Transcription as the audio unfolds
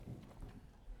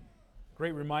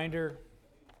Great reminder,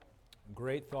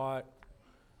 great thought.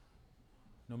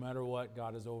 No matter what,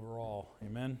 God is over all.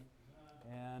 Amen?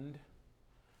 And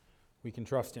we can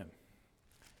trust Him.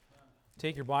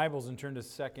 Take your Bibles and turn to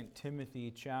 2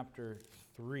 Timothy chapter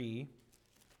 3.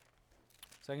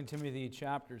 2 Timothy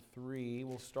chapter 3,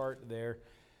 we'll start there.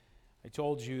 I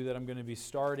told you that I'm going to be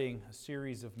starting a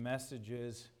series of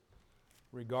messages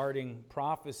regarding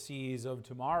prophecies of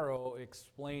tomorrow,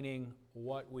 explaining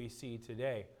what we see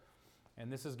today.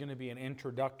 And this is going to be an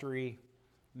introductory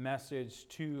message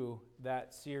to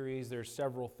that series. There's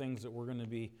several things that we're going to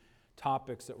be,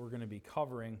 topics that we're going to be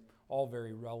covering, all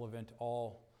very relevant,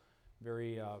 all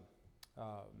very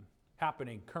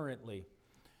happening currently.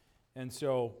 And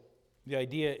so the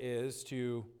idea is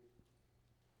to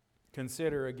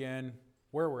consider again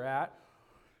where we're at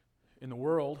in the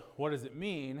world. What does it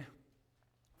mean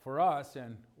for us,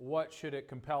 and what should it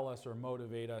compel us or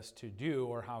motivate us to do,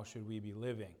 or how should we be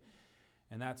living?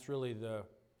 And that's really the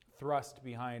thrust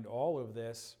behind all of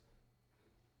this.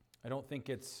 I don't think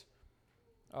it's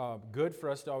good for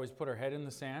us to always put our head in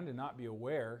the sand and not be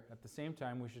aware. At the same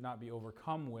time, we should not be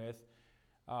overcome with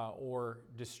or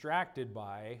distracted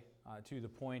by to the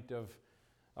point of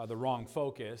the wrong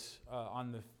focus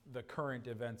on the current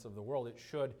events of the world.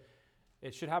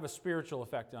 It should have a spiritual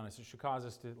effect on us. It should cause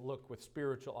us to look with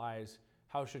spiritual eyes.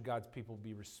 How should God's people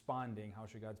be responding? How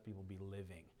should God's people be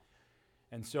living?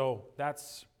 And so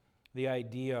that's the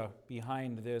idea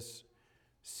behind this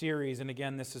series. And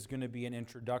again, this is going to be an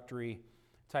introductory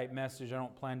type message. I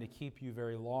don't plan to keep you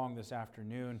very long this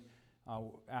afternoon.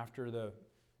 After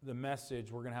the message,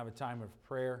 we're going to have a time of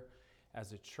prayer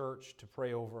as a church to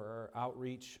pray over our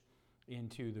outreach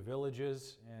into the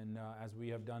villages. And as we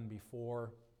have done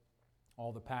before,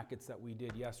 all the packets that we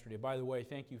did yesterday. By the way,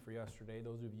 thank you for yesterday.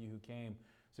 Those of you who came,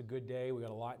 it's a good day. We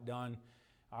got a lot done.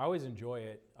 I always enjoy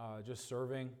it, just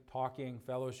serving, talking,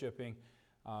 fellowshipping,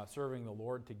 serving the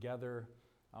Lord together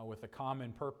with a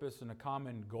common purpose and a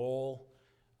common goal.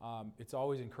 It's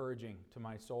always encouraging to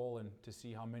my soul, and to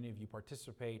see how many of you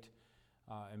participate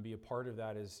and be a part of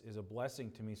that is a blessing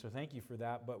to me. So thank you for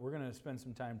that. But we're going to spend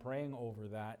some time praying over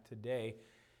that today,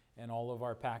 and all of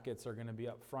our packets are going to be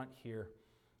up front here.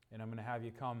 And I'm going to have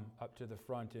you come up to the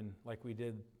front, and like we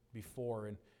did before,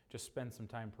 and just spend some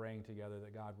time praying together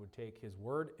that God would take His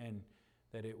word and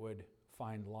that it would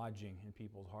find lodging in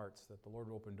people's hearts, that the Lord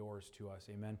would open doors to us,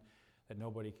 amen, that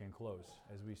nobody can close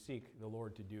as we seek the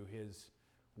Lord to do His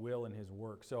will and His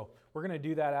work. So we're going to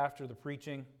do that after the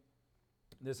preaching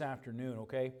this afternoon,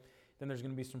 okay? Then there's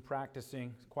going to be some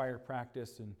practicing, choir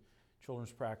practice and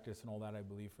children's practice and all that, I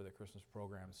believe, for the Christmas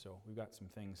program. So we've got some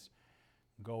things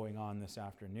going on this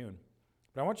afternoon.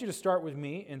 But I want you to start with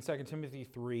me in 2 Timothy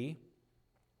 3.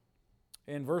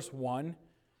 In verse 1,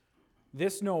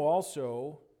 "This know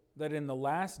also, that in the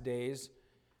last days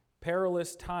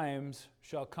perilous times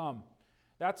shall come."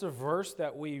 That's a verse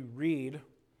that we read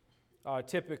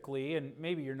typically, and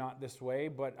maybe you're not this way,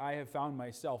 but I have found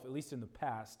myself, at least in the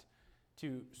past,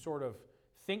 to sort of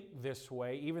think this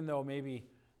way, even though maybe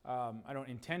I don't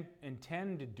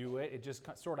intend to do it. It just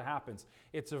sort of happens.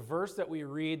 It's a verse that we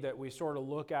read that we sort of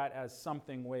look at as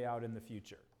something way out in the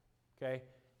future, okay?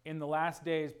 In the last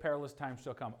days, perilous times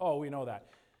shall come. Oh, we know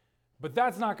that. But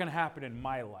that's not going to happen in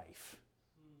my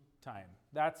lifetime.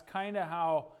 That's kind of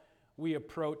how we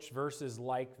approach verses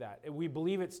like that. We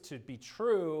believe it's to be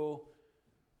true,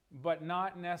 but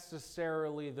not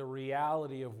necessarily the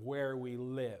reality of where we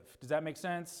live. Does that make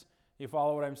sense? You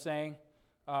follow what I'm saying?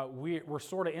 We're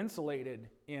sort of insulated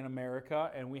in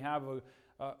America, and we have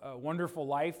a wonderful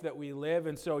life that we live.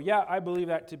 And so, yeah, I believe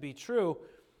that to be true.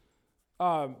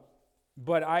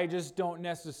 But I just don't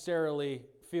necessarily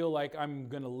feel like I'm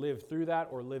going to live through that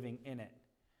or living in it.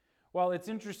 Well, it's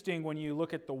interesting when you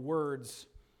look at the words,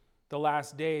 the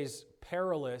last days,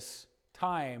 perilous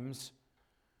times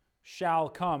shall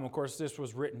come. Of course, this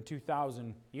was written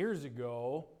 2,000 years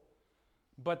ago,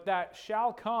 but that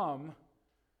shall come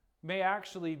may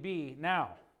actually be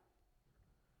now.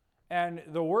 And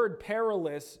the word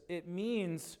perilous, it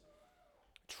means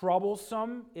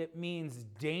troublesome, it means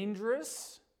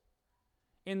dangerous.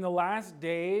 In the last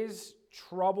days,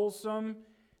 troublesome,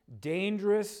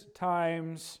 dangerous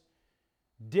times,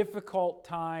 difficult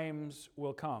times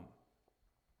will come.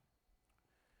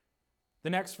 The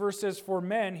next verse says, "For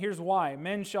men," here's why,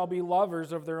 "men shall be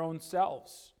lovers of their own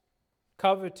selves,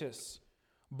 covetous,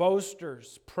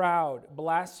 boasters, proud,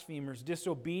 blasphemers,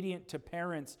 disobedient to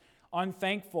parents,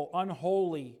 unthankful,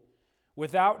 unholy,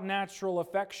 without natural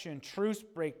affection, truce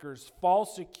breakers,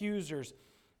 false accusers,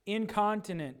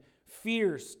 incontinent,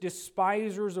 fierce,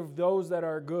 despisers of those that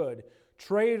are good,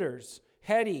 traitors,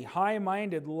 heady,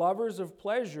 high-minded, lovers of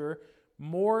pleasure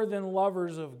more than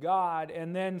lovers of God,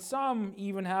 and then some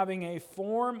even having a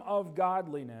form of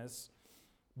godliness,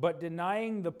 but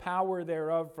denying the power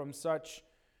thereof, from such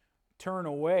turn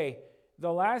away.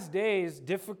 The last days,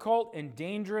 difficult and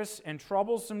dangerous and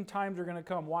troublesome times are going to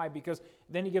come. Why? Because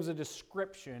then he gives a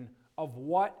description of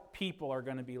what people are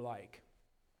going to be like.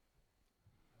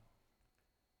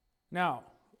 Now,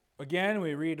 again,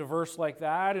 we read a verse like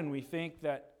that and we think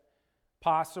that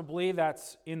possibly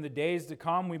that's in the days to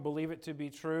come. We believe it to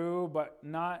be true, but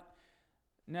not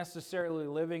necessarily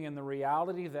living in the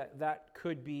reality that that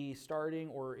could be starting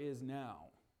or is now.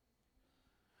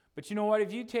 But you know what?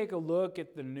 If you take a look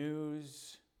at the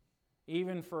news,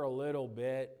 even for a little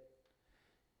bit,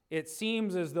 it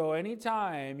seems as though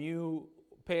anytime you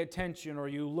pay attention or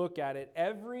you look at it,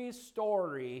 every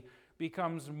story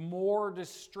becomes more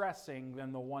distressing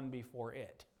than the one before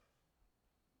it.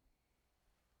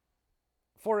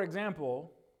 For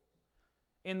example,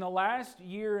 in the last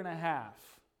year and a half,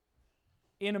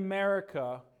 in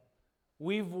America,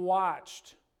 we've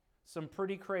watched some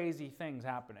pretty crazy things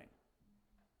happening.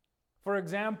 For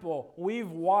example, we've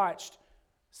watched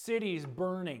cities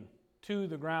burning to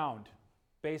the ground,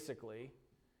 basically.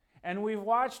 And we've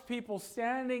watched people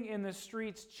standing in the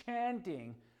streets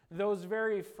chanting those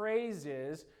very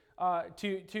phrases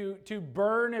to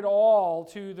burn it all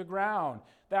to the ground.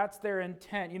 That's their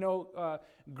intent. You know,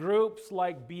 groups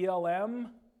like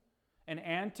BLM and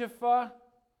Antifa,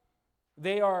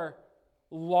 they are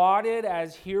lauded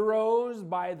as heroes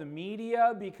by the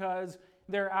media because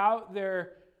they're out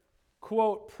there,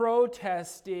 quote,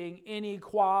 protesting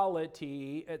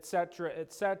inequality,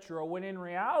 etc., when in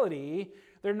reality,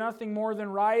 they're nothing more than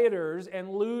rioters and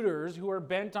looters who are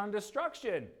bent on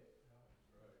destruction.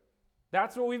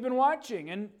 That's what we've been watching.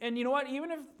 And you know what?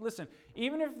 Even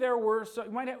if there were,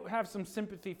 you might have some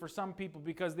sympathy for some people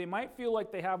because they might feel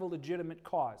like they have a legitimate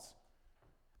cause.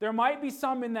 There might be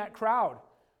some in that crowd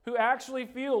who actually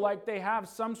feel like they have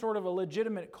some sort of a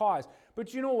legitimate cause.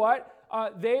 But you know what?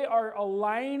 They are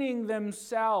aligning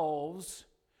themselves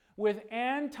with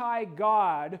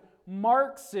anti-God,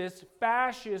 Marxist,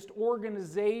 fascist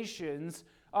organizations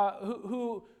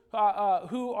who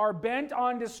are bent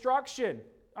on destruction.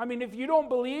 I mean, if you don't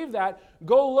believe that,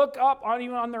 go look up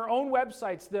even on their own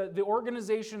websites the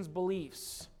organization's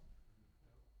beliefs.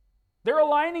 They're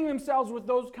aligning themselves with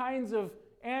those kinds of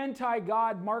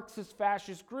anti-God, Marxist,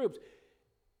 fascist groups.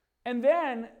 And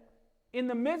then, in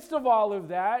the midst of all of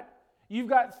that, you've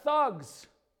got thugs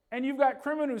and you've got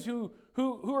criminals who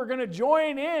are going to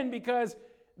join in because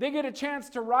they get a chance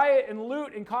to riot and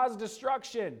loot and cause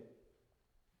destruction.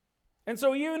 And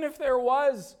so even if there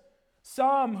was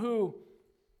some who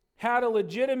had a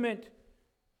legitimate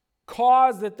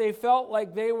cause that they felt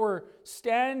like they were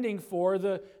standing for,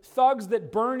 the thugs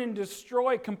that burn and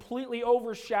destroy completely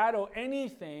overshadow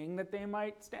anything that they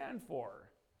might stand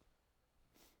for.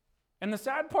 And the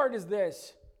sad part is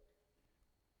this: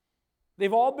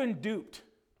 they've all been duped.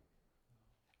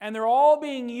 And they're all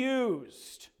being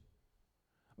used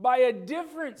by a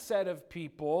different set of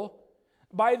people,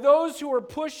 by those who are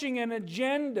pushing an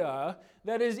agenda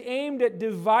that is aimed at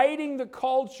dividing the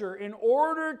culture in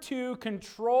order to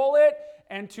control it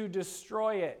and to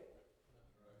destroy it.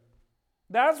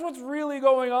 That's what's really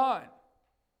going on.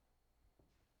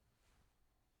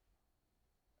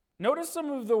 Notice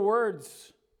some of the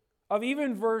words of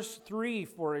even verse 3,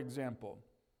 for example.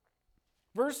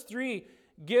 Verse 3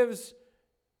 gives,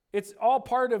 it's all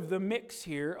part of the mix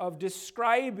here of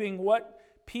describing what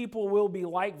people will be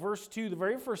like. Verse 2, the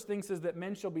very first thing says that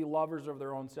men shall be lovers of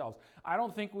their own selves. I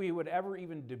don't think we would ever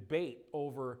even debate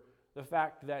over the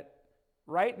fact that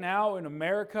right now in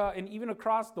America and even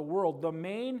across the world,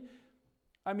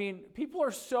 people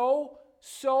are so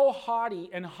haughty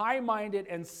and high-minded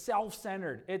and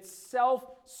self-centered. It's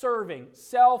self-serving,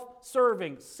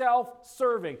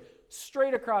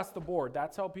 straight across the board.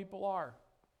 That's how people are.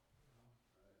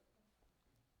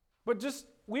 But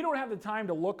we don't have the time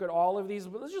to look at all of these,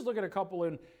 but let's just look at a couple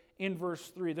in verse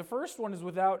 3. The first one is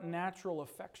without natural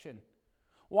affection.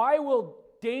 Why will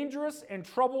dangerous and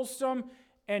troublesome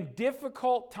and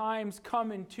difficult times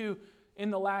come in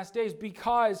the last days?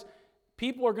 Because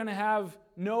people are going to have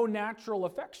no natural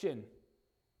affection.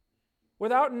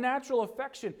 Without natural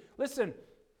affection. Listen,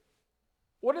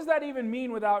 what does that even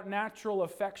mean, without natural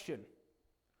affection?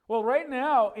 Well, right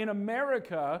now in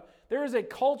America, there is a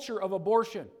culture of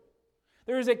abortion.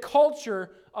 There is a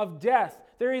culture of death.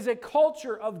 There is a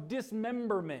culture of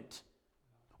dismemberment.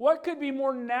 What could be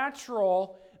more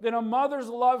natural than a mother's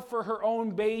love for her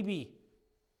own baby?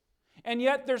 And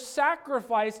yet they're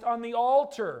sacrificed on the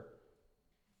altar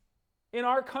in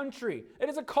our country. It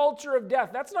is a culture of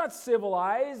death. That's not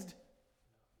civilized.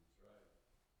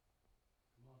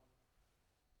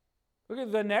 Look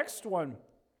at the next one.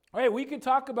 Hey, we could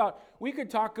talk about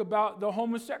the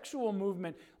homosexual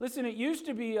movement. Listen, it used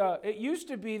to be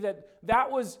that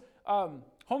was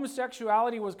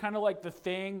homosexuality was kind of like the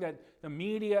thing that the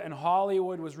media and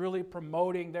Hollywood was really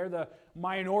promoting. They're the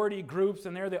minority groups,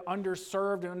 and they're the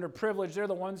underserved and underprivileged. They're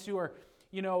the ones who are,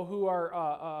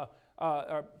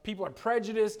 people are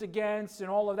prejudiced against and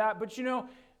all of that. But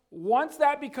once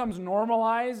that becomes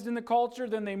normalized in the culture,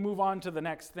 then they move on to the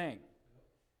next thing.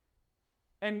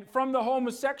 And from the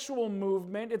homosexual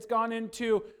movement, it's gone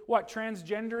into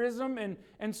transgenderism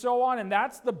and so on. And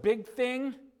that's the big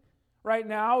thing right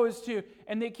now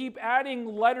and they keep adding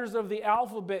letters of the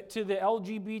alphabet to the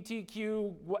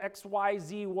LGBTQ,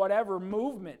 XYZ, whatever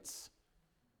movements.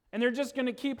 And they're just going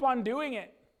to keep on doing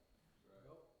it.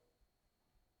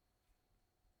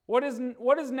 What is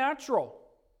natural?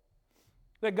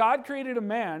 That God created a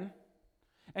man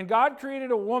and God created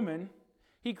a woman.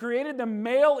 He created them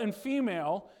male and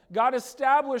female. God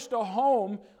established a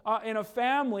home in a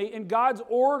family in God's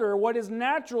order. What is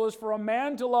natural is for a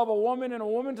man to love a woman and a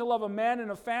woman to love a man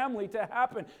and a family to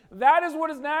happen. That is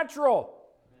what is natural.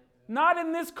 Not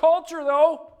in this culture,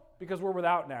 though, because we're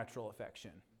without natural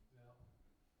affection.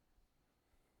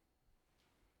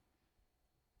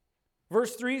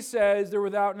 Verse 3 says they're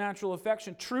without natural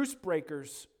affection, truce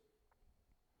breakers.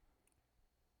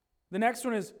 The next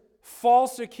one is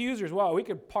false accusers. Wow, we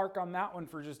could park on that one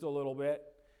for just a little bit.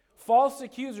 False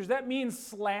accusers, that means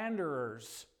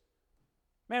slanderers.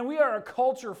 Man, we are a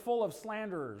culture full of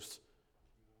slanderers.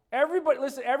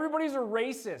 Everybody's a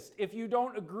racist if you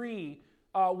don't agree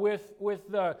with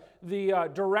the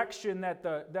direction that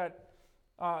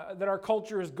our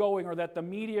culture is going, or that the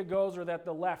media goes, or that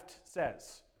the left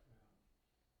says.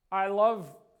 I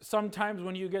love sometimes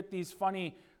when you get these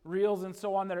funny reels and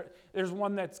so on. There's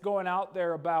one that's going out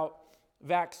there about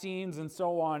vaccines and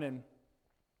so on, and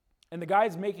the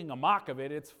guy's making a mock of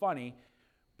it. It's funny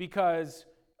because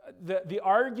the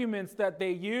arguments that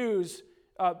they use,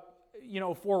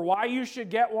 for why you should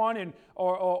get one, and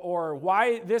or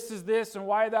why this is this and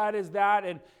why that is that,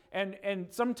 and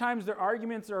sometimes their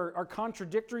arguments are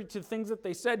contradictory to things that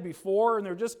they said before, and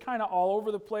they're just kind of all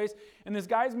over the place. And this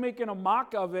guy's making a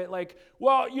mock of it, like,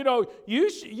 well,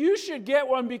 you should get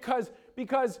one because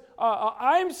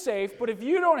I'm safe, but if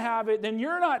you don't have it, then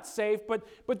you're not safe. But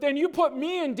then you put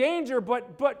me in danger.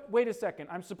 But wait a second,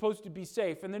 I'm supposed to be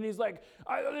safe. And then he's like,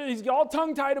 he's all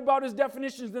tongue-tied about his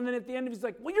definitions. And then at the end, he's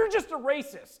like, well, you're just a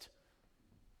racist,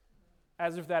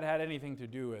 as if that had anything to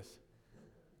do with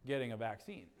getting a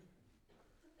vaccine.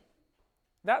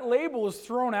 That label is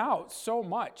thrown out so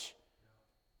much.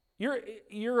 You're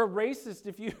a racist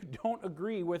if you don't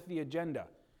agree with the agenda.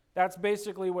 That's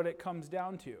basically what it comes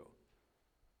down to.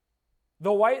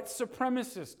 The white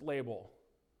supremacist label.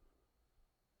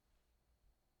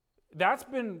 That's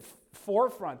been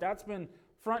forefront. That's been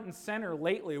front and center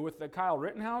lately with the Kyle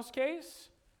Rittenhouse case.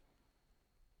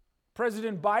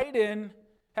 President Biden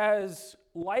has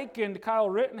likened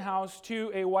Kyle Rittenhouse to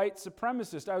a white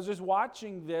supremacist. I was just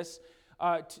watching this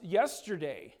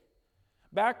yesterday,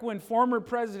 back when former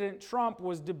President Trump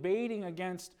was debating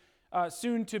against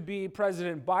soon-to-be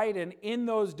President Biden. In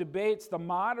those debates, the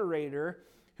moderator,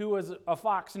 who was a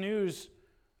Fox News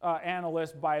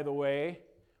analyst, by the way,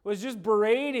 was just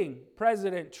berating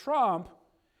President Trump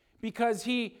because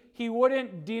he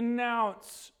wouldn't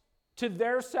denounce, to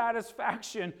their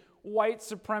satisfaction, white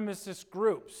supremacist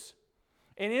groups.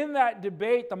 And in that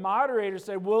debate, the moderator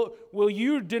said, will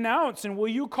you denounce and will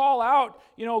you call out,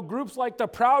 groups like the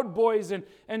Proud Boys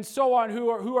and so on who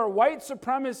are white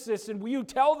supremacists, and will you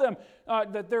tell them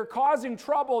that they're causing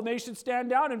trouble and they should stand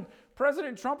down? And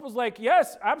President Trump was like,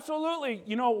 yes, absolutely.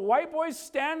 White boys,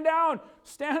 stand down,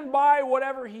 stand by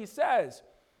whatever he says.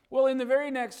 Well, in the very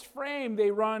next frame,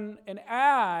 they run an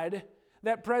ad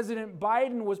that President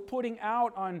Biden was putting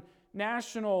out on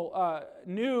national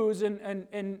news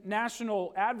and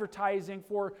national advertising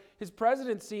for his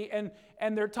presidency, and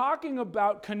they're talking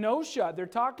about Kenosha. They're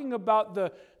talking about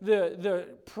the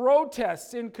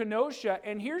protests in Kenosha,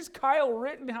 and here's Kyle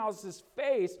Rittenhouse's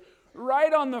face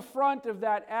right on the front of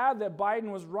that ad that Biden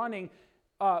was running,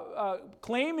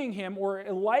 claiming him or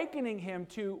likening him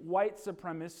to white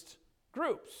supremacist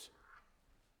groups.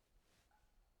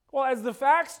 Well, as the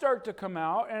facts start to come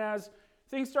out and as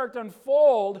things start to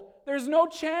unfold, there's no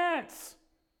chance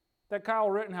that Kyle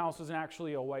Rittenhouse was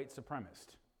actually a white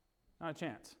supremacist. Not a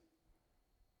chance.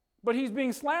 But he's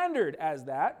being slandered as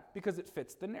that because it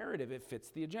fits the narrative, it fits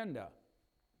the agenda.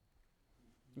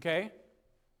 Okay?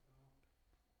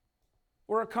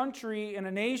 We're a country and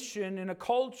a nation and a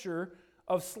culture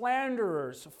of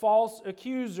slanderers, false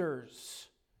accusers.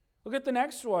 Look at the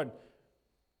next one.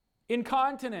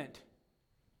 Incontinent.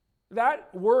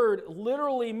 That word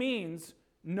literally means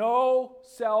no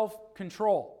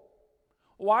self-control.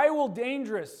 Why will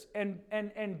dangerous and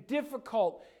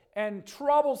difficult and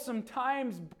troublesome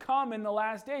times come in the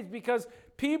last days? Because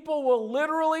people will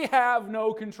literally have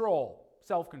no control,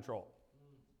 self-control.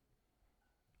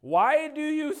 Why do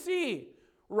you see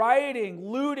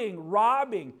rioting, looting,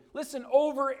 robbing? Listen,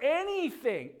 over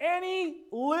anything, any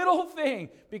little thing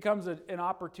becomes an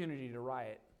opportunity to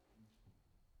riot.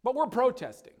 But we're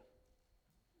protesting.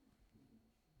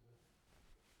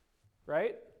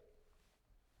 Right?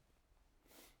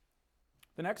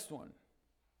 The next one.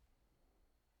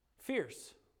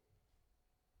 Fierce.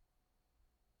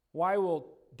 Why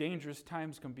will dangerous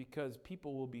times come? Because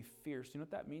people will be fierce. You know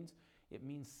what that means? It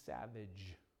means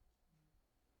savage.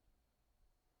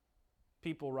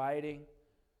 People rioting,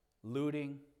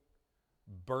 looting,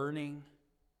 burning,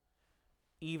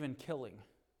 even killing.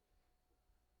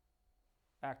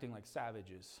 Acting like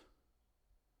savages.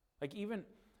 Like even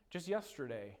just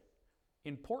yesterday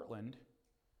in Portland,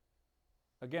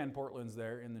 again, Portland's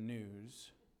there in the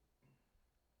news,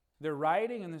 they're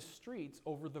rioting in the streets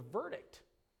over the verdict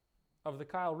of the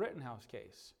Kyle Rittenhouse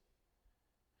case.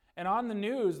 And on the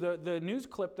news, the news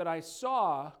clip that I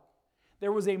saw,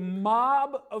 there was a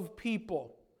mob of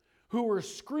people who were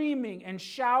screaming and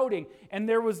shouting, and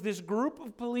there was this group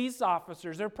of police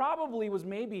officers. There probably was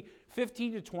maybe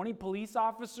 15 to 20 police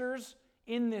officers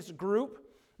in this group.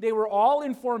 They were all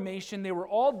in formation. They were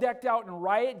all decked out in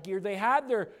riot gear. They had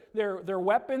their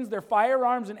weapons, their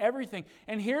firearms, and everything.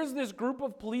 And here's this group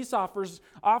of police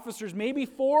officers, maybe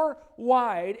 4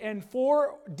 wide and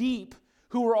 4 deep,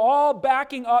 who were all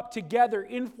backing up together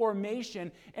in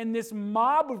formation, and this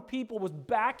mob of people was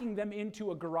backing them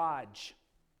into a garage,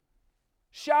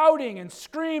 shouting and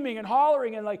screaming and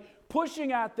hollering and like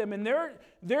pushing at them, and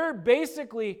they're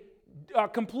basically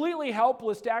completely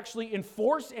helpless to actually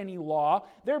enforce any law.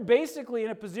 They're basically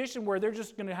in a position where they're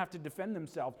just going to have to defend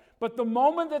themselves. But the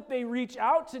moment that they reach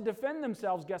out to defend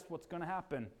themselves, guess what's going to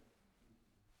happen?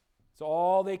 So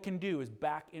all they can do is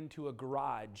back into a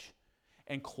garage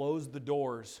and close the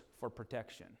doors for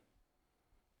protection.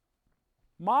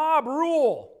 Mob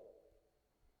rule.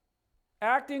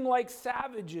 Acting like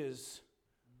savages.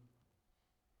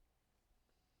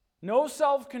 No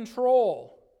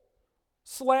self-control.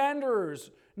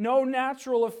 Slanderers. No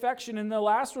natural affection. And the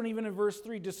last one, even in verse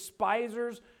 3,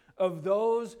 despisers of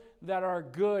those that are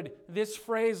good. This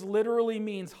phrase literally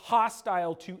means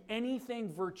hostile to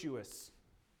anything virtuous.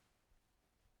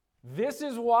 This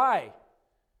is why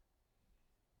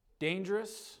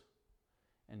dangerous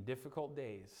and difficult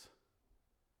days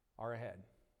are ahead.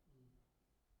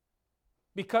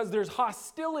 Because there's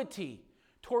hostility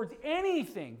towards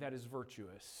anything that is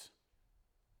virtuous.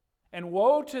 And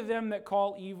woe to them that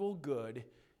call evil good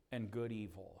and good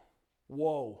evil.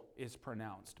 Woe is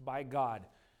pronounced by God.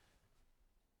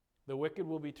 The wicked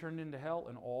will be turned into hell,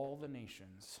 and all the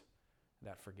nations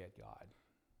that forget God.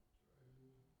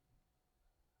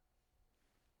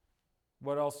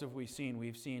 What else have we seen?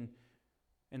 We've seen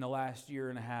in the last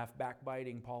year and a half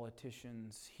backbiting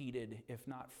politicians, heated, if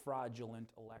not fraudulent,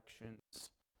 elections.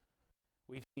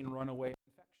 We've seen runaway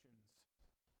infections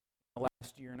in the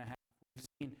last year and a half. We've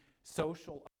seen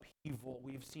social upheaval.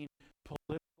 We've seen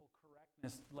political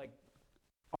correctness like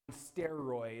on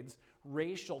steroids,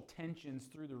 racial tensions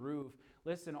through the roof.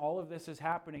 Listen, all of this is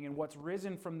happening, and what's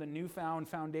risen from the newfound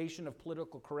foundation of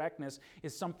political correctness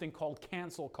is something called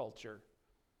cancel culture.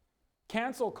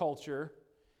 Cancel culture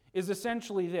is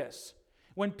essentially this.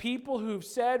 When people who've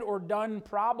said or done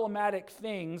problematic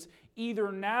things,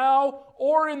 either now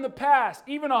or in the past,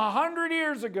 even 100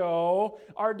 years ago,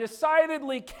 are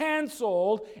decidedly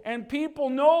canceled, and people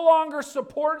no longer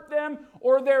support them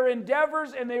or their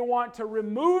endeavors, and they want to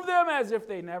remove them as if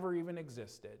they never even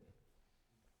existed.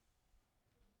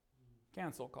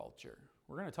 Cancel culture.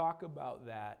 We're going to talk about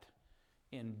that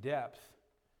in depth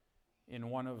in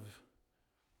one of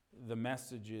the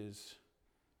messages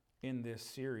in this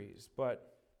series.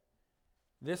 But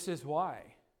this is why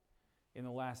in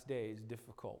the last days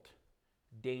difficult,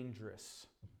 dangerous,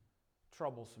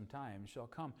 troublesome times shall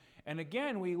come. And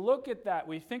again, we look at that,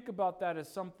 we think about that as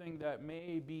something that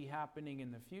may be happening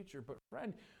in the future. But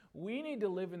friend, we need to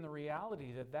live in the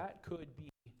reality that that could be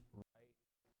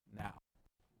right now.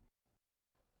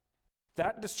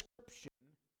 That description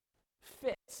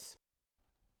fits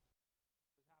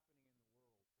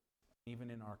even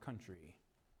in our country,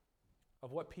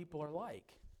 of what people are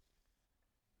like.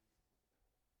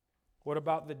 What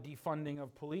about the defunding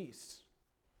of police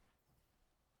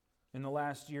in the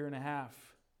last year and a half?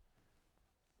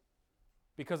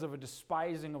 Because of a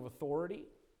despising of authority?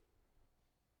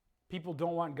 People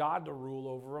don't want God to rule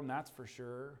over them, that's for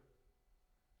sure.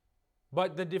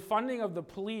 But the defunding of the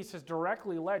police has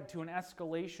directly led to an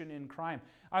escalation in crime.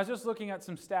 I was just looking at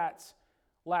some stats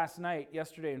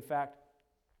yesterday in fact,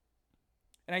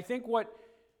 and I think what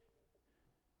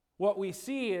we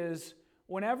see is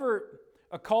whenever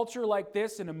a culture like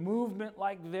this and a movement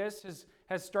like this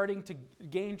has starting to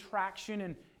gain traction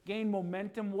and gain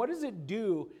momentum, what does it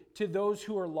do to those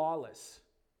who are lawless?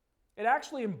 It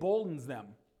actually emboldens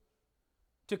them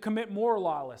to commit more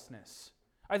lawlessness.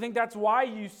 I think that's why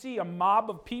you see a mob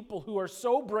of people who are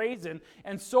so brazen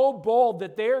and so bold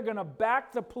that they are going to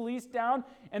back the police down,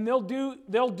 and they'll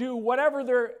do whatever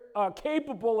they're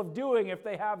capable of doing if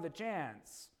they have the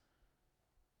chance.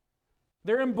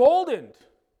 They're emboldened.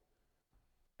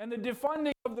 And the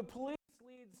defunding of the police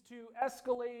leads to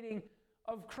escalating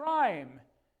of crime.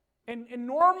 And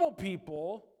normal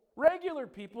people, regular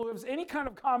people who have any kind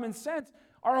of common sense,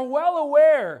 are well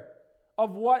aware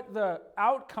of what the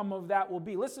outcome of that will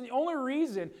be. Listen, the only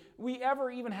reason we ever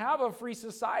even have a free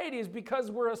society is because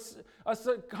we're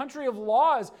a country of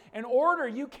laws and order.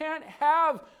 You can't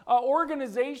have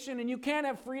organization and you can't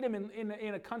have freedom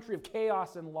in a country of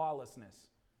chaos and lawlessness.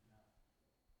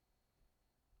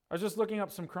 I was just looking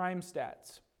up some crime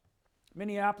stats.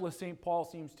 Minneapolis, St. Paul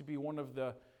seems to be one of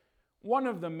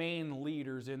the main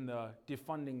leaders in the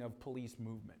defunding of police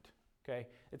movement. Okay?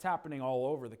 It's happening all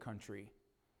over the country.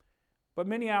 But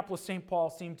Minneapolis, St. Paul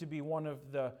seem to be one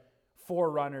of the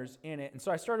forerunners in it. And so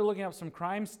I started looking up some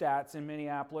crime stats in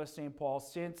Minneapolis, St. Paul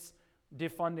since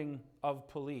defunding of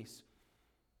police.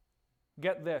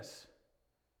 Get this.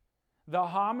 The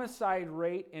homicide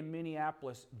rate in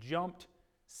Minneapolis jumped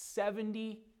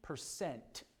 70%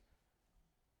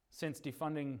 since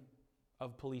defunding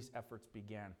of police efforts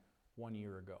began 1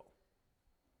 year ago.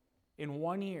 In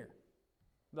 1 year,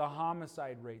 the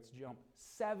homicide rates jumped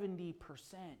 70%.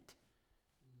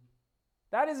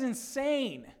 That is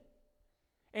insane.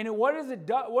 And what does it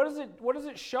do? What does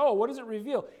it show? What does it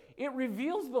reveal? It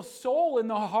reveals the soul and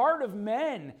the heart of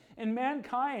men and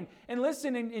mankind. And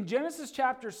listen, in Genesis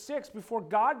chapter 6, before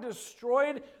God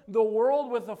destroyed the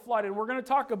world with a flood, and we're going to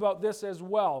talk about this as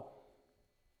well,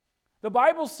 the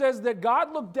Bible says that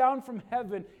God looked down from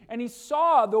heaven and he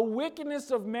saw the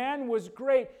wickedness of man was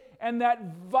great, and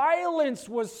that violence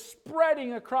was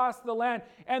spreading across the land,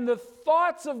 and the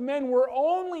thoughts of men were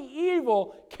only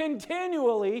evil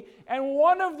continually. And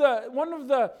one of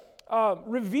the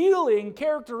revealing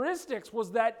characteristics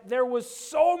was that there was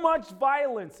so much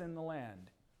violence in the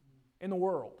land, in the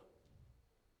world.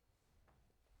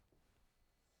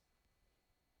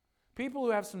 People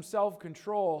who have some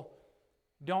self-control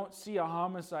don't see a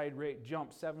homicide rate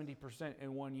jump 70%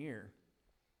 in 1 year,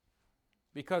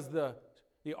 because the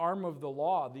arm of the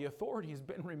law, the authority, has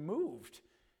been removed.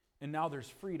 And now there's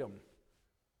freedom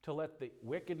to let the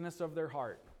wickedness of their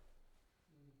heart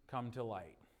come to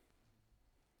light.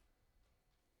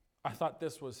 I thought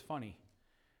this was funny,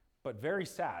 but very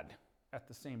sad at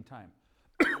the same time.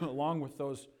 Along with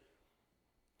those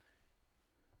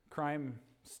crime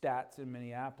stats in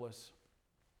Minneapolis,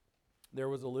 there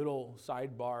was a little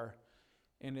sidebar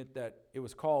in it that it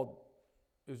was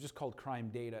just called crime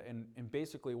data. And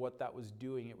basically what that was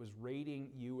doing, it was rating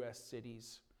U.S.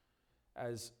 cities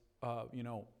as,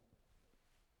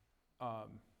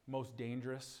 most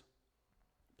dangerous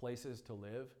places to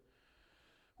live.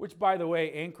 Which, by the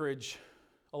way, Anchorage,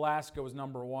 Alaska was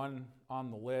number one on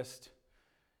the list.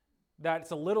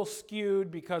 That's a little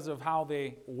skewed because of how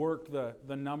they work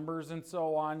the numbers and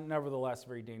so on. Nevertheless, a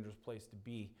very dangerous place to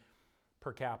be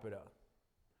per capita.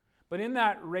 But in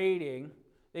that rating,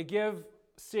 they give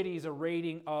cities a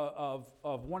rating of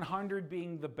 100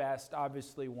 being the best,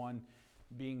 obviously one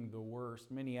being the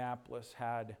worst. Minneapolis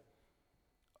had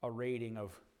a rating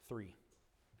of 3.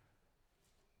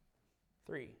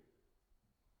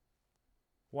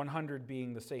 100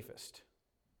 being the safest.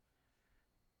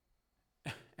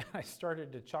 I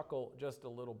started to chuckle just a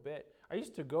little bit. I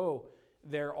used to go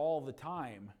there all the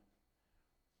time.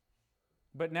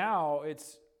 But now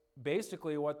it's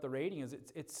basically what the rating is.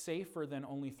 It's safer than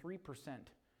only 3%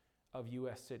 of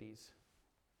U.S. cities.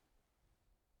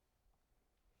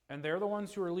 And they're the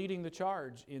ones who are leading the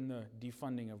charge in the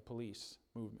defunding of police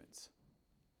movements.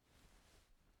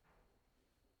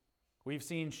 We've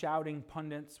seen shouting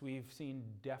pundits. We've seen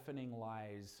deafening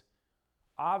lies.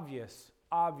 Obvious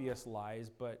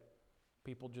lies, but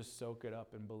people just soak it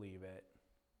up and believe it.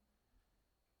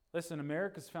 Listen,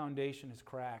 America's foundation is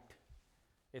cracked.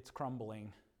 It's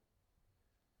crumbling.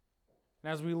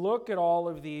 And as we look at all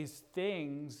of these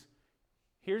things,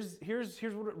 here's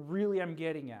what really I'm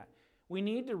getting at. We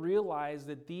need to realize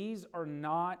that these are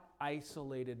not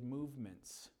isolated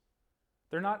movements.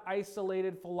 They're not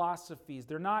isolated philosophies.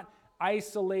 They're not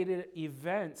isolated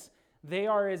events. They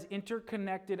are as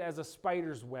interconnected as a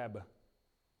spider's web.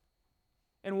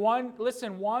 And one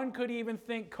could even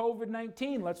think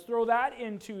COVID-19. Let's throw that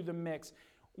into the mix.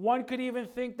 One could even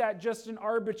think that just an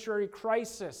arbitrary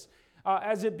crisis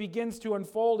as it begins to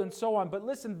unfold and so on. But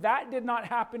listen, that did not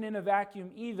happen in a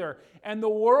vacuum either. And the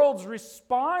world's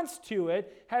response to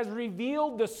it has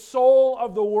revealed the soul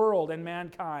of the world and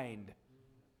mankind.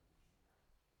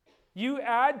 You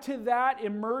add to that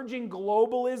emerging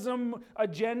globalism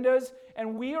agendas,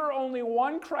 and we are only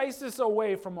one crisis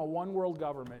away from a one-world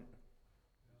government.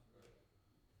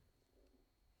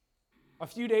 A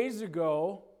few days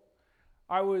ago,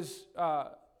 I was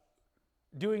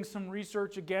doing some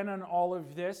research again on all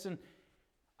of this, and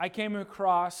I came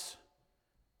across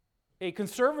a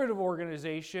conservative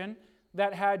organization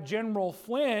that had General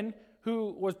Flynn,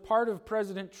 who was part of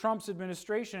President Trump's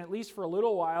administration, at least for a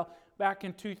little while, back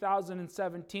in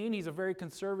 2017. He's a very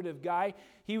conservative guy.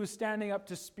 He was standing up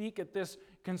to speak at this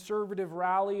conservative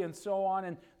rally and so on,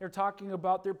 and they're talking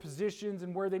about their positions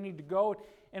and where they need to go.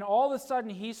 And all of a sudden,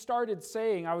 he started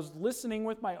saying, I was listening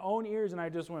with my own ears, and I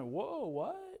just went, whoa,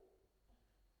 what?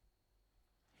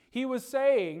 He was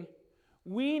saying,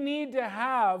 we need to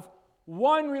have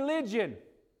one religion.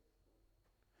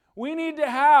 We need to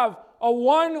have a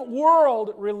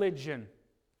one-world religion.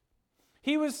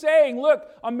 He was saying, look,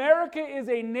 America is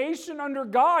a nation under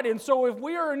God, and so if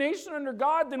we are a nation under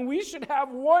God, then we should have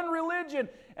one religion.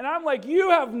 And I'm like, you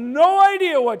have no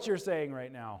idea what you're saying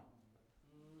right now.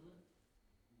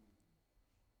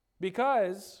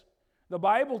 Because the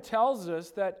Bible tells us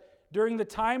that during the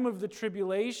time of the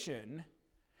tribulation,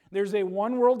 there's a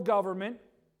one world government,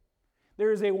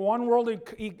 there is a one world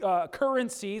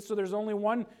currency, so there's only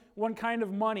one kind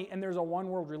of money, and there's a one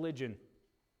world religion.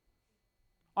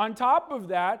 On top of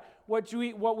that,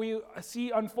 what we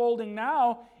see unfolding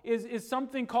now is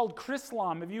something called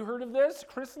Chrislam. Have you heard of this?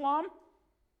 Chrislam?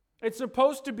 It's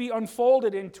supposed to be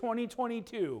unfolded in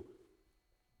 2022.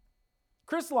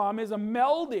 Chrislam is a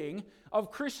melding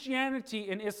of Christianity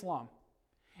and Islam.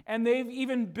 And they've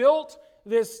even built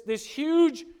this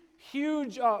huge,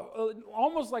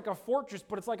 almost like a fortress,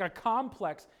 but it's like a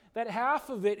complex, that half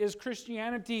of it is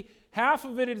Christianity, half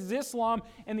of it is Islam,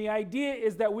 and the idea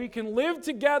is that we can live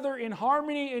together in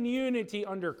harmony and unity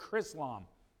under Chrislam.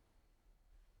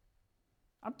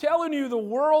 I'm telling you, the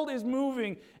world is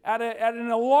moving at an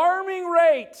alarming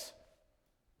rate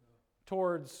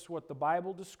towards what the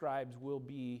Bible describes will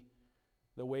be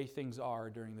the way things are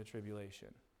during the tribulation.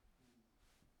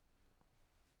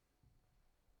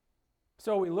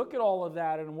 So we look at all of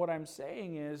that, and what I'm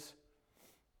saying is,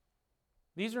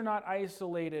 these are not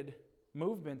isolated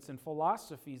movements and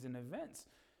philosophies and events.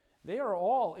 They are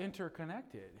all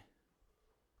interconnected.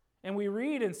 And we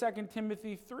read in 2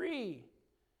 Timothy 3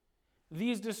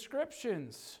 these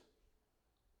descriptions.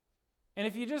 And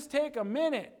if you just take a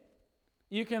minute,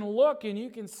 you can look and you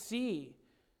can see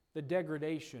the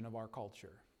degradation of our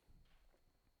culture.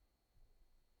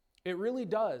 It really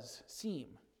does seem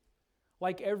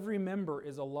like every member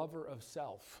is a lover of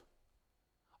self,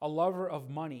 a lover of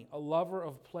money, a lover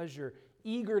of pleasure,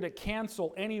 eager to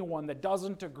cancel anyone that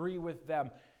doesn't agree with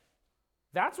them.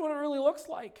 That's what it really looks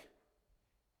like.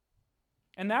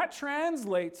 And that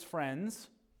translates, friends,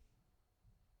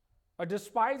 a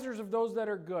despisers of those that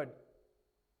are good.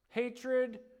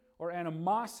 Hatred or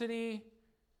animosity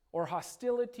or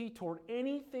hostility toward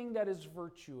anything that is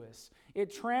virtuous.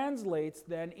 It translates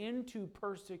then into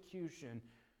persecution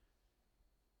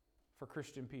for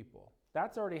Christian people.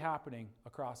 That's already happening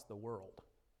across the world.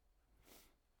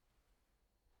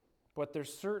 But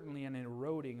there's certainly an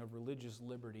eroding of religious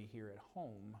liberty here at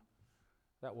home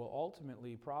that will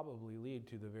ultimately probably lead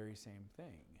to the very same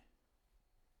thing.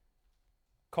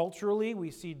 Culturally,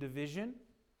 we see division.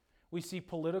 We see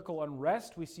political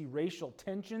unrest. We see racial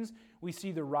tensions. We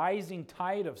see the rising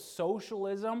tide of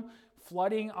socialism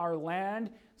flooding our land.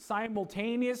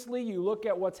 Simultaneously, you look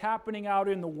at what's happening out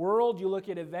in the world. You look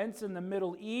at events in the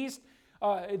Middle East.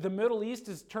 The Middle East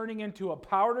is turning into a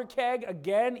powder keg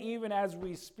again, even as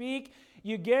we speak.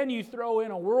 You throw in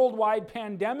a worldwide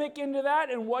pandemic into that,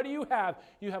 and what do you have?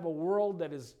 You have a world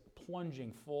that is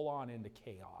plunging full on into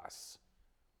chaos.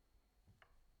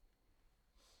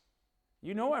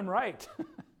 You know I'm right.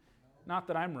 Not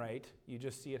that I'm right, you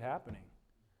just see it happening.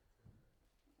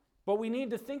 But we need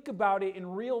to think about it in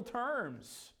real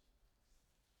terms.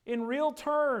 In real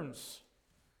terms.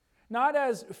 Not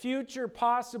as future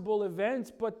possible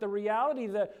events, but the reality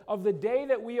of the day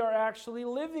that we are actually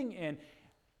living in.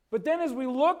 But then as we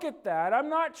look at that, I'm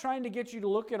not trying to get you to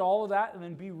look at all of that and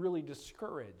then be really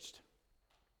discouraged.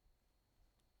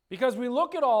 Because we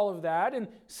look at all of that, and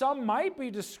some might be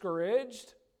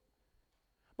discouraged.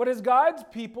 But as God's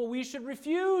people, we should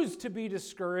refuse to be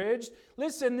discouraged.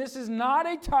 Listen, this is not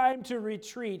a time to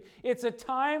retreat. It's a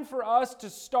time for us to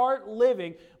start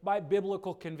living by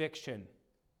biblical conviction.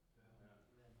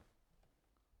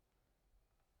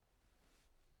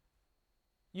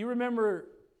 You remember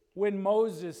when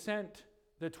Moses sent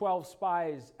the 12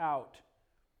 spies out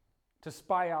to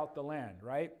spy out the land,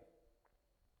 right?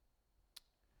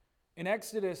 In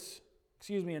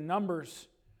Numbers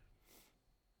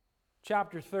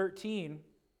chapter 13,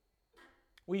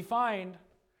 we find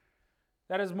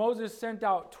that as Moses sent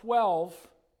out 12,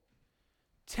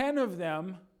 10 of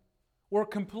them were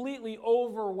completely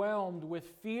overwhelmed with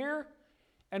fear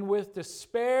and with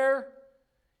despair,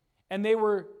 and they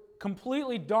were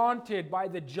completely daunted by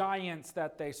the giants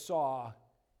that they saw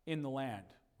in the land,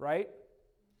 right?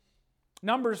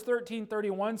 Numbers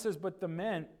 13:31 says, "But the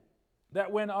men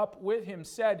that went up with him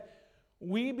said,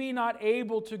 We be not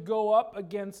able to go up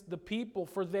against the people,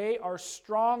 for they are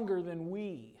stronger than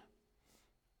we."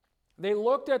 They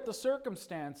looked at the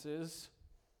circumstances,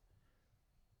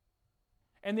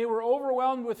 and they were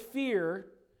overwhelmed with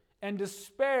fear and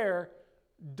despair,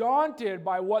 daunted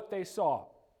by what they saw.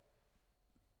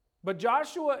 But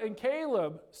Joshua and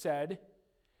Caleb said,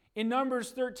 in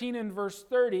Numbers 13 and verse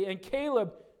 30, and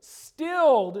Caleb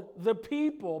stilled the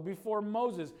people before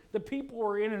Moses. The people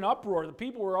were in an uproar. The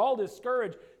people were all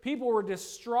discouraged. People were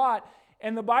distraught.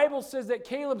 And the Bible says that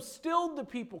Caleb stilled the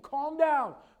people. Calm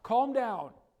down. Calm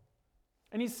down.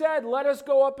 And he said, "Let us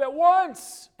go up at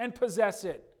once and possess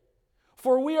it,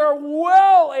 for we are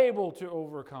well able to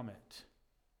overcome it."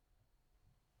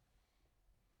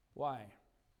 Why?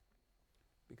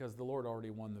 Because the Lord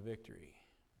already won the victory.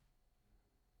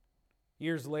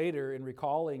 Years later, in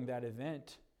recalling that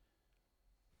event,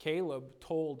 Caleb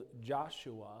told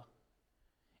Joshua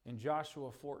in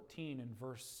Joshua 14 and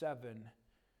verse 7,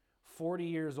 40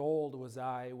 years old was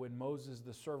I when Moses,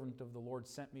 the servant of the Lord,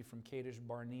 sent me from Kadesh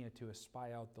Barnea to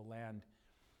espy out the land.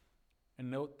 And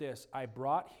note this, I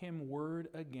brought him word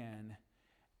again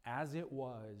as it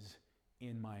was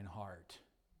in mine heart.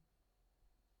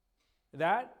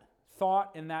 That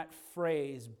thought and that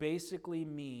phrase basically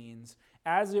means,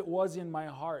 as it was in my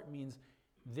heart, means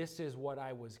this is what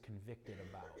I was convicted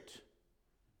about.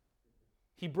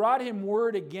 He brought him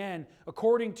word again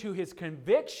according to his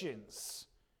convictions.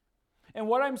 And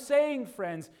what I'm saying,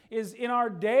 friends, is in our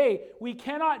day, we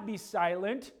cannot be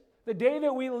silent. The day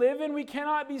that we live in, we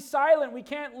cannot be silent. We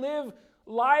can't live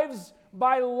lives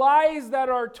by lies that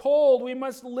are told. We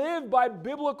must live by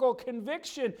biblical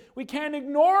conviction. We can't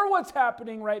ignore what's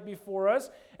happening right before us,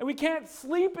 and we can't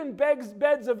sleep in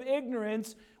beds of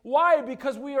ignorance. Why?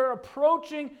 Because we are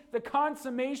approaching the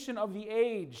consummation of the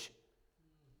age.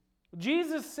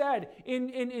 Jesus said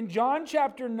in John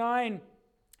chapter 9,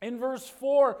 in verse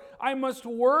 4, I must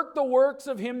work the works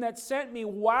of him that sent me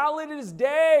while it is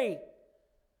day.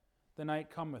 The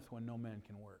night cometh when no man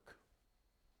can work.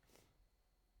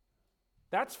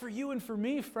 That's for you and for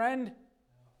me, friend.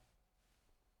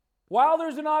 While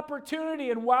there's an opportunity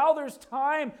and while there's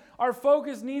time, our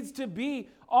focus needs to be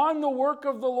on the work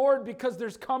of the Lord, because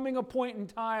there's coming a point in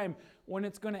time when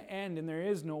it's going to end and there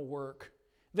is no work.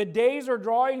 The days are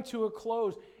drawing to a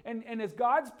close. And as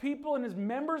God's people and as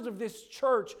members of this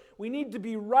church, we need to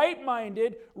be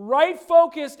right-minded,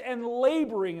 right-focused, and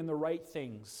laboring in the right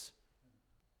things.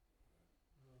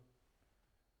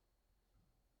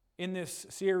 In this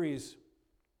series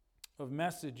of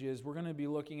messages, we're going to be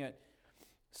looking at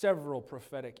several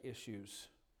prophetic issues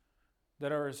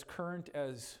that are as current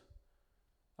as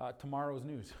tomorrow's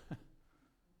news.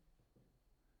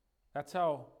 That's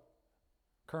how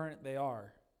current they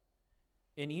are.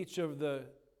 In each of the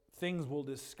things we'll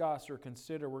discuss or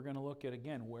consider, we're going to look at,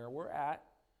 again, where we're at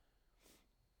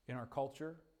in our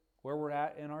culture, where we're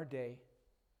at in our day,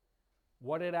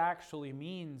 what it actually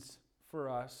means for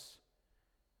us,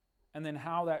 and then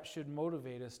how that should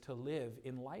motivate us to live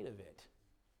in light of it.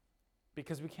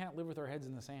 Because we can't live with our heads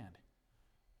in the sand.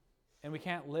 And we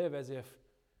can't live as if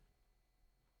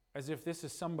this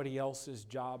is somebody else's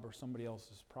job or somebody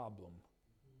else's problem.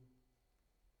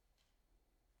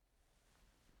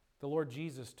 The Lord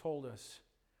Jesus told us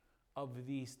of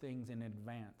these things in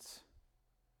advance.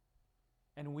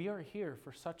 And we are here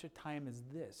for such a time as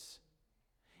this.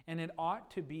 And it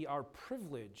ought to be our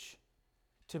privilege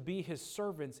to be His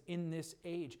servants in this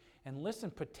age. And listen,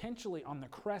 potentially on the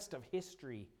crest of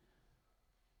history.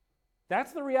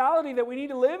 That's the reality that we need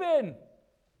to live in.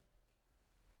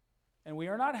 And we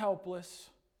are not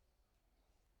helpless.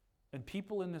 And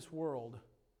people in this world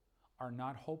are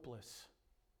not hopeless.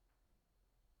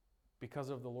 because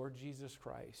of the Lord Jesus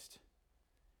Christ.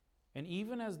 And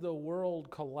even as the world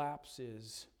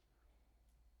collapses,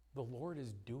 the Lord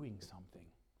is doing something,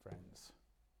 friends.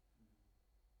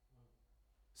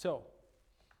 So,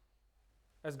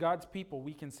 as God's people,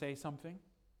 we can say something.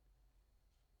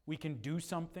 We can do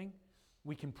something.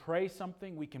 We can pray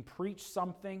something. We can preach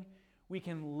something. We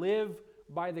can live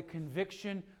by the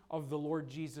conviction of the Lord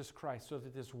Jesus Christ so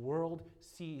that this world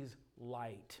sees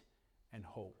light and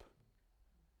hope.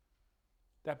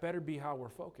 That better be how we're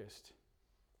focused.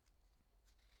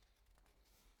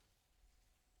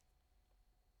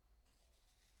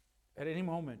 At any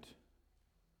moment,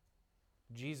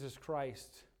 Jesus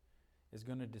Christ is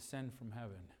going to descend from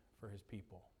heaven for his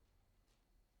people.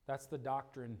 That's the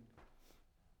doctrine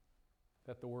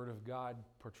that the Word of God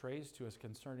portrays to us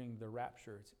concerning the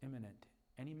rapture. It's imminent,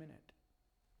 any minute.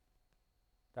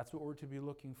 That's what we're to be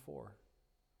looking for.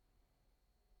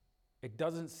 It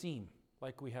doesn't seem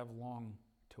like we have long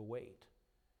to wait.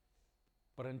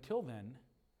 But until then,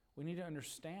 we need to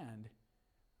understand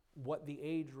what the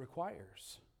age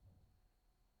requires.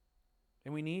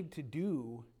 And we need to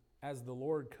do as the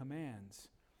Lord commands.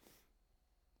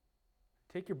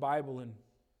 Take your Bible and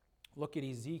look at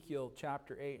Ezekiel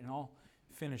chapter 8, and I'll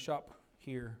finish up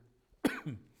here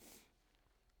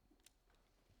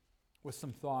with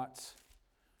some thoughts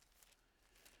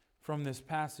from this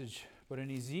passage. But in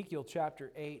Ezekiel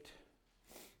chapter 8,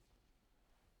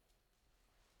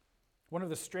 one of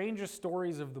the strangest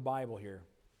stories of the Bible here.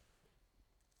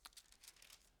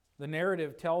 The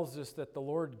narrative tells us that the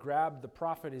Lord grabbed the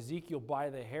prophet Ezekiel by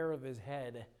the hair of his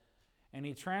head, and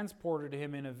he transported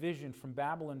him in a vision from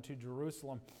Babylon to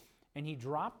Jerusalem, and he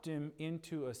dropped him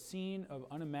into a scene of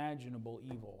unimaginable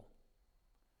evil.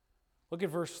 Look at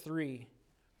verse 3.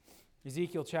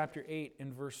 Ezekiel chapter 8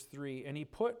 and verse 3. And he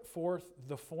put forth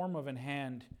the form of an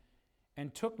hand,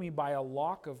 and took me by a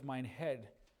lock of mine head.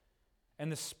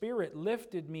 And the Spirit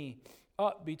lifted me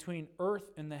up between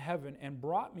earth and the heaven, and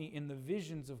brought me in the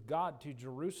visions of God to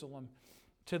Jerusalem,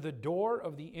 to the door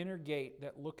of the inner gate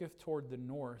that looketh toward the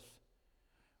north,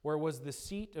 where was the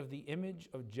seat of the image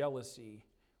of jealousy,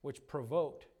 which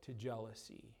provoked to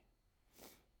jealousy.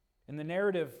 And the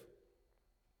narrative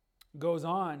goes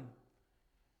on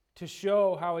to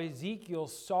show how Ezekiel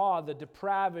saw the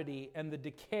depravity and the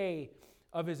decay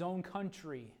of his own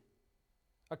country,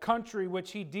 a country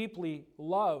which he deeply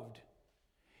loved.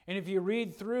 And if you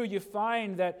read through, you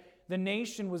find that the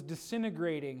nation was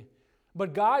disintegrating.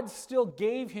 But God still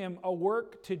gave him a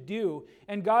work to do,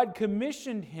 and God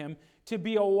commissioned him to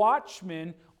be a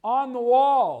watchman on the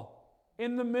wall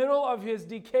in the middle of his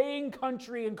decaying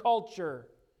country and culture.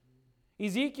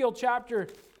 Ezekiel chapter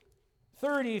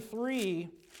 33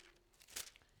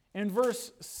 and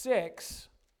verse 6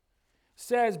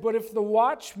 says, But if the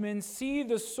watchmen see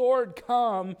the sword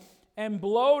come, and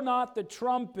blow not the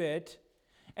trumpet,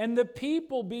 and the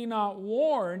people be not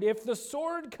warned, if the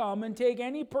sword come and take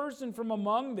any person from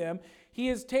among them, he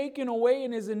is taken away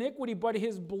in his iniquity, but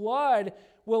his blood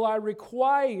will I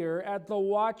require at the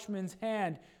watchman's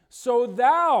hand. So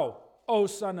thou, O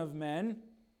son of man,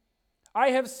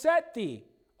 I have set thee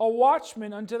a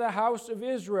watchman unto the house of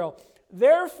Israel.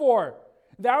 Therefore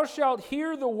thou shalt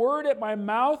hear the word at my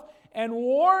mouth, and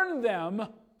warn them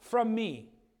from me.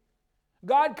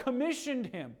 God commissioned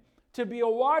him to be a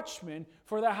watchman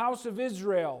for the house of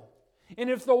Israel. And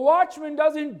if the watchman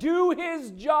doesn't do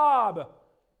his job,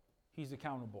 he's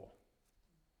accountable.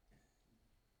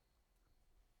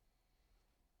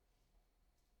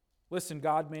 Listen,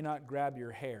 God may not grab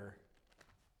your hair,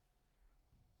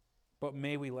 but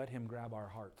may we let him grab our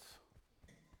hearts.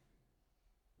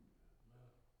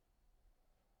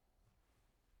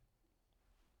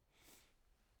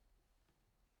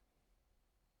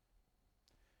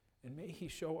 And may he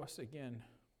show us again,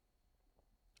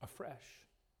 afresh,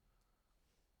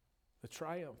 the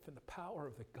triumph and the power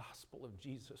of the gospel of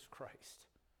Jesus Christ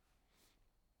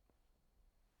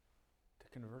to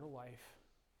convert a life,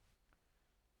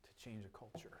 to change a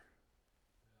culture.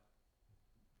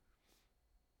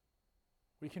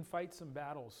 We can fight some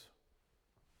battles,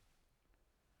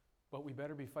 but we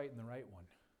better be fighting the right one.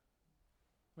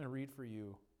 I'm going to read for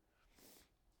you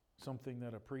something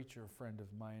that a preacher friend of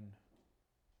mine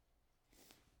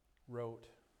wrote.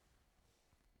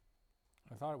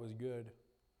 I thought it was good.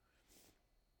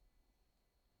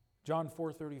 John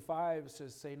 4:35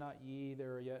 says, Say not ye,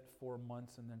 there are yet 4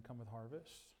 months, and then cometh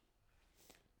harvest.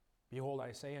 Behold,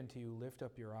 I say unto you, lift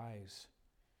up your eyes,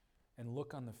 and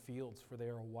look on the fields, for they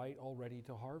are white already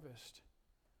to harvest.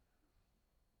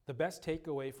 The best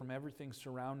takeaway from everything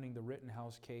surrounding the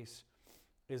Rittenhouse case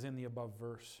is in the above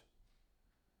verse.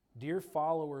 Dear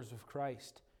followers of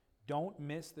Christ, Don't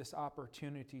miss this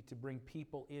opportunity to bring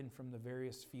people in from the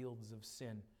various fields of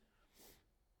sin.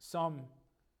 Some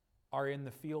are in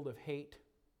the field of hate.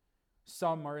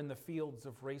 Some are in the fields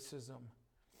of racism.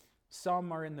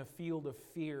 Some are in the field of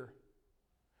fear.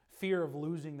 Fear of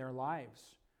losing their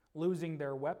lives, losing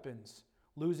their weapons,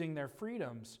 losing their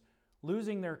freedoms,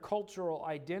 losing their cultural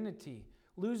identity,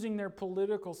 losing their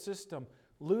political system,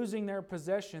 losing their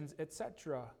possessions,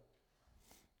 etc.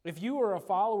 If you are a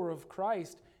follower of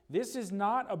Christ, this is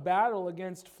not a battle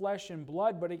against flesh and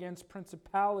blood, but against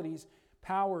principalities,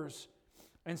 powers,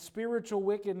 and spiritual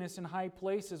wickedness in high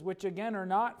places, which again are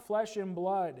not flesh and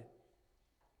blood.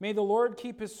 May the Lord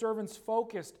keep His servants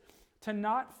focused to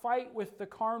not fight with the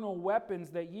carnal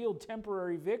weapons that yield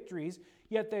temporary victories,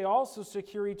 yet they also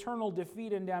secure eternal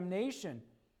defeat and damnation.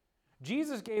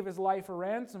 Jesus gave His life a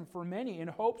ransom for many in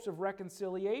hopes of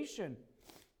reconciliation.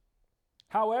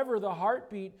 However, the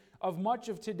heartbeat of much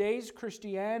of today's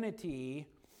Christianity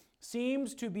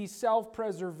seems to be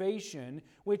self-preservation,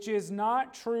 which is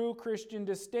not true Christian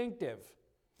distinctive.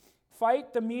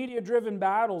 Fight the media-driven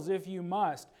battles if you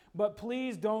must, but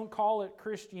please don't call it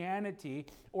Christianity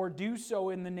or do so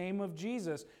in the name of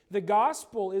Jesus. The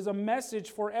gospel is a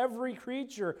message for every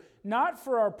creature, not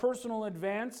for our personal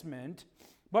advancement,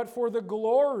 but for the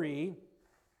glory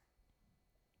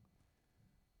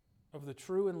of the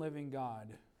true and living God,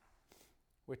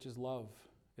 which is love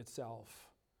itself.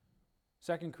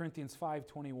 2 Corinthians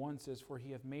 5:21 says, "For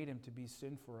He hath made Him to be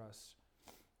sin for us,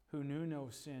 who knew no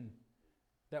sin,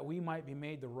 that we might be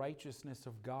made the righteousness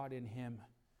of God in Him."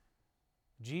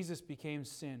 Jesus became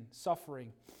sin,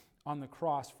 suffering on the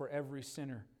cross for every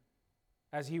sinner,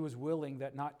 as He was willing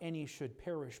that not any should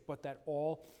perish, but that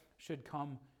all should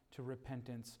come to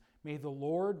repentance. May the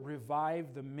Lord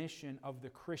revive the mission of the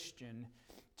Christian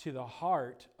to the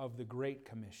heart of the Great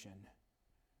Commission.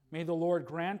 May the Lord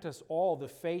grant us all the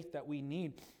faith that we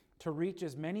need to reach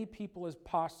as many people as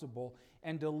possible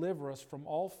and deliver us from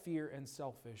all fear and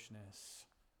selfishness.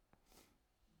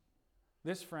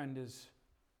 This, friend, is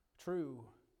true.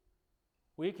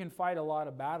 We can fight a lot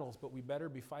of battles, but we better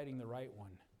be fighting the right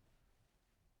one.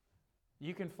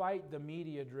 You can fight the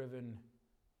media-driven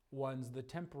ones, the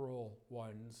temporal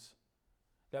ones,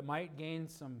 that might gain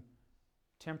some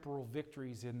temporal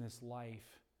victories in this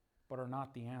life, but are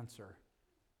not the answer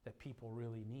that people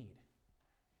really need.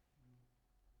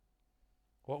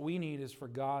 What we need is for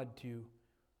God to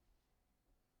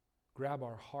grab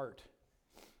our heart,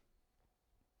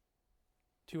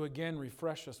 to again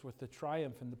refresh us with the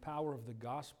triumph and the power of the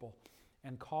gospel,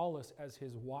 and call us as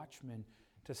His watchmen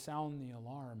to sound the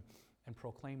alarm and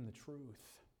proclaim the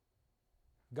truth.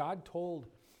 God told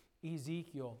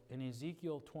Ezekiel in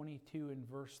Ezekiel 22 and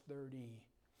verse 30,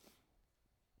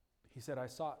 He said, "I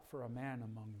sought for a man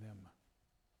among them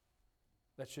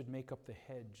that should make up the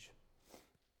hedge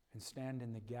and stand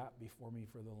in the gap before me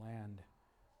for the land,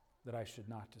 that I should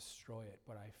not destroy it,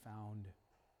 but I found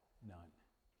none."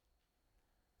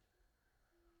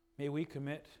 May we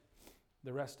commit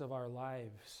the rest of our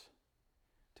lives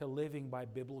to living by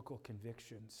biblical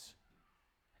convictions,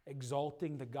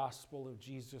 exalting the gospel of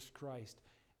Jesus Christ,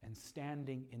 and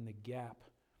standing in the gap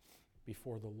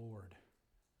before the Lord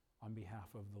on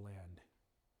behalf of the land.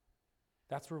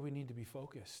 That's where we need to be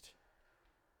focused.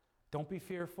 Don't be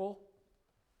fearful.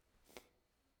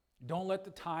 Don't let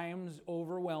the times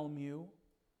overwhelm you.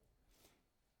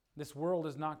 This world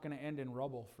is not going to end in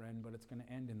rubble, friend, but it's going to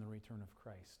end in the return of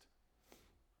Christ.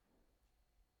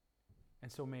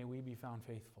 And so may we be found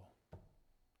faithful.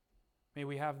 May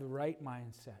we have the right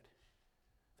mindset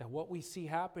that what we see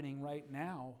happening right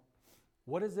now,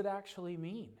 what does it actually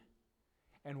mean?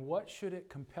 And what should it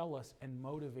compel us and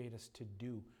motivate us to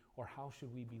do? Or how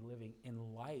should we be living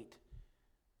in light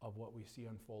of what we see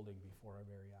unfolding before our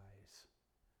very eyes?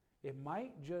 It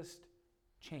might just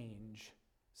change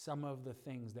some of the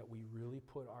things that we really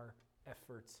put our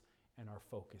efforts and our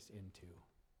focus into.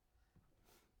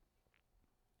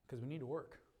 Because we need to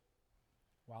work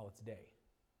while it's day.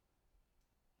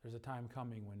 There's a time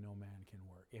coming when no man can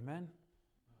work. Amen?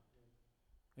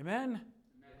 Amen?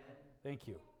 Amen. Thank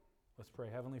you. Let's pray.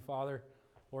 Heavenly Father,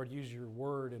 Lord, use your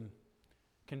word and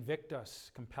convict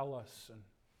us, compel us. And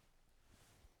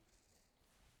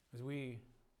as we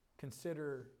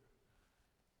consider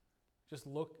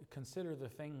the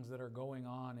things that are going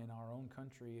on in our own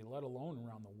country, let alone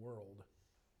around the world,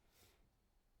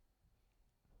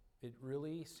 it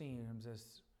really seems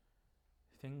as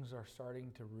things are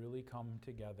starting to really come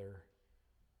together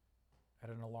at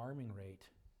an alarming rate,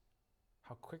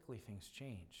 how quickly things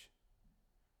change.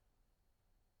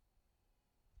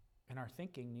 And our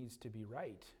thinking needs to be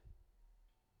right.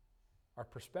 Our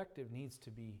perspective needs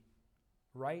to be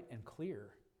right and clear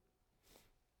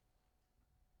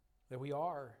that we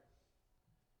are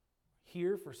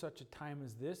here for such a time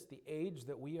as this, the age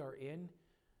that we are in.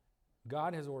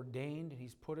 God has ordained and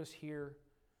He's put us here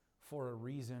for a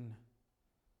reason.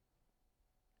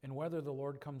 And whether the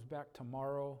Lord comes back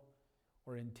tomorrow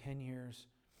or in 10 years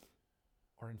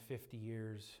or in 50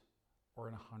 years or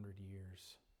in 100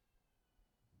 years,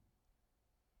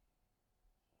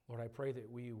 Lord, I pray that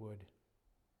we would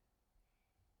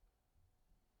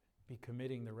be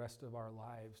committing the rest of our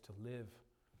lives to live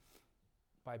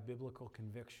by biblical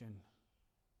conviction,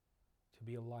 to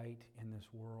be a light in this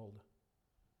world,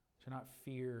 to not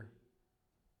fear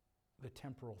the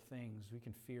temporal things. We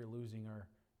can fear losing our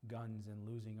guns and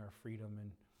losing our freedom,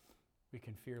 and we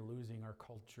can fear losing our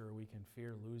culture. We can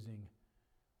fear losing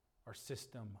our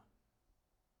system.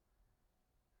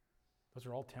 Those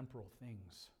are all temporal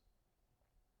things.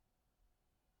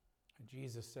 And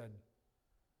Jesus said,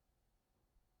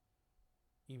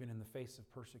 even in the face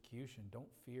of persecution,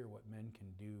 don't fear what men can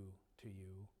do to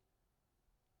you.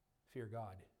 Fear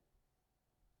God,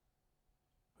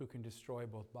 who can destroy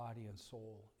both body and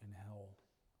soul in hell.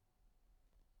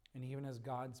 And even as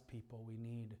God's people, we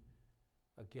need,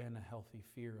 again, a healthy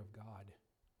fear of God,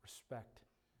 respect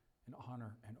and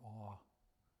honor and awe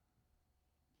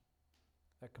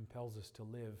that compels us to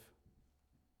live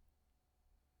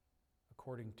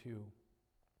according to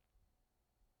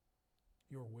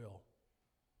your will,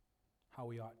 how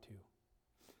we ought to.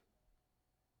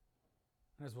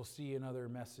 And as we'll see in other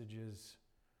messages,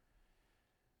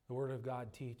 the Word of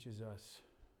God teaches us,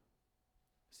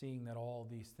 seeing that all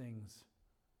these things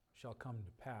shall come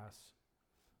to pass,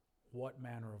 what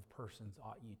manner of persons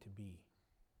ought ye to be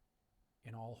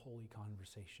in all holy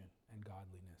conversation and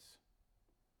godliness.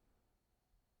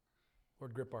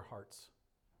 Lord, grip our hearts.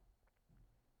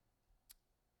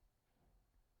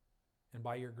 And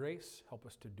by your grace, help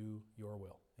us to do your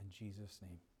will. In Jesus'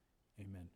 name, amen.